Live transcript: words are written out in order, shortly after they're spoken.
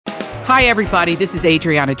Hi, everybody. This is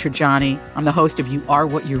Adriana Trajani. I'm the host of You Are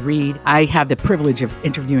What You Read. I have the privilege of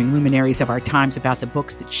interviewing luminaries of our times about the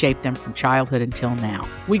books that shaped them from childhood until now.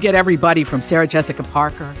 We get everybody from Sarah Jessica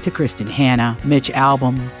Parker to Kristen Hanna, Mitch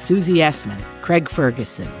Albom, Susie Essman, Craig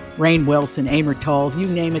Ferguson, Rainn Wilson, Amor Tolls, you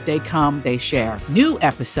name it, they come, they share. New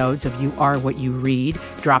episodes of You Are What You Read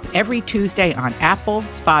drop every Tuesday on Apple,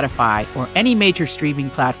 Spotify, or any major streaming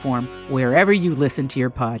platform wherever you listen to your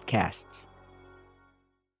podcasts.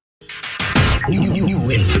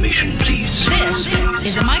 New information, please. This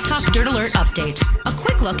is a My Talk Dirt Alert update. A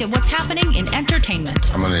quick look at what's happening in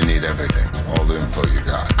entertainment. I'm gonna need everything, all the info you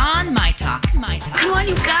got. On My Talk. Come on,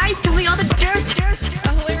 you guys, tell me all the dirt. A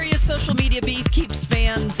hilarious social media beef keeps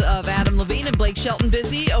fans of Adam Levine and Blake Shelton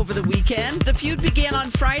busy over the weekend. The feud began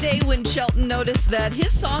on Friday when Shelton noticed that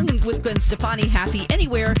his song with Gwen Stefani, Happy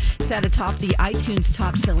Anywhere, sat atop the iTunes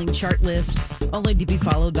top-selling chart list, only to be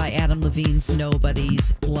followed by Adam Levine's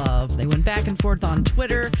Nobody's Love. They went back and forth on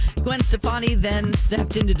Twitter. Gwen Stefani then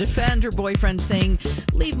stepped in to defend her boyfriend, saying,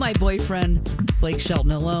 "Leave my boyfriend, Blake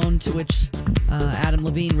Shelton, alone," to which Adam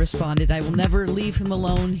Levine responded, "I will never leave him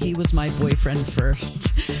alone. He was my boyfriend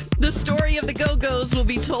first." The story of the Go-Go's will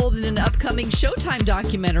be told in an upcoming Showtime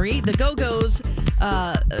documentary. The Go-Go's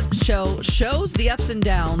show shows the ups and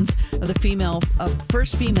downs of the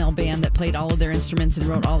first female band that played all of their instruments and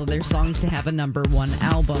wrote all of their songs to have a #1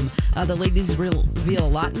 album. The ladies reveal a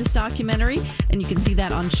lot in this documentary, and you can see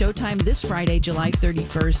that on Showtime this Friday, July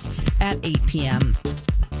 31st at 8 p.m.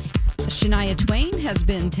 Shania Twain has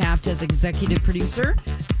been tapped as executive producer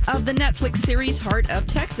of the Netflix series Heart of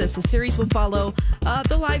Texas. The series will follow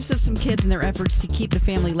the lives of some kids and their efforts to keep the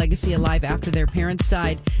family legacy alive after their parents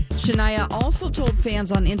died. Shania also told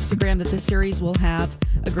fans on Instagram that the series will have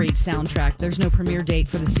a great soundtrack. There's no premiere date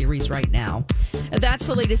for the series right now. That's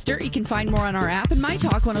the latest dirt. You can find more on our app and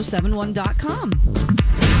mytalk1071.com.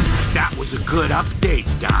 That was a good update,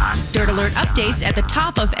 Don. Dirt Alert updates at the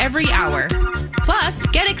top of every hour. Plus,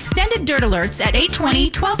 get extended Dirt Alerts at 8:20,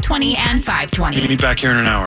 12:20, and 5:20. Meet me back here in an hour.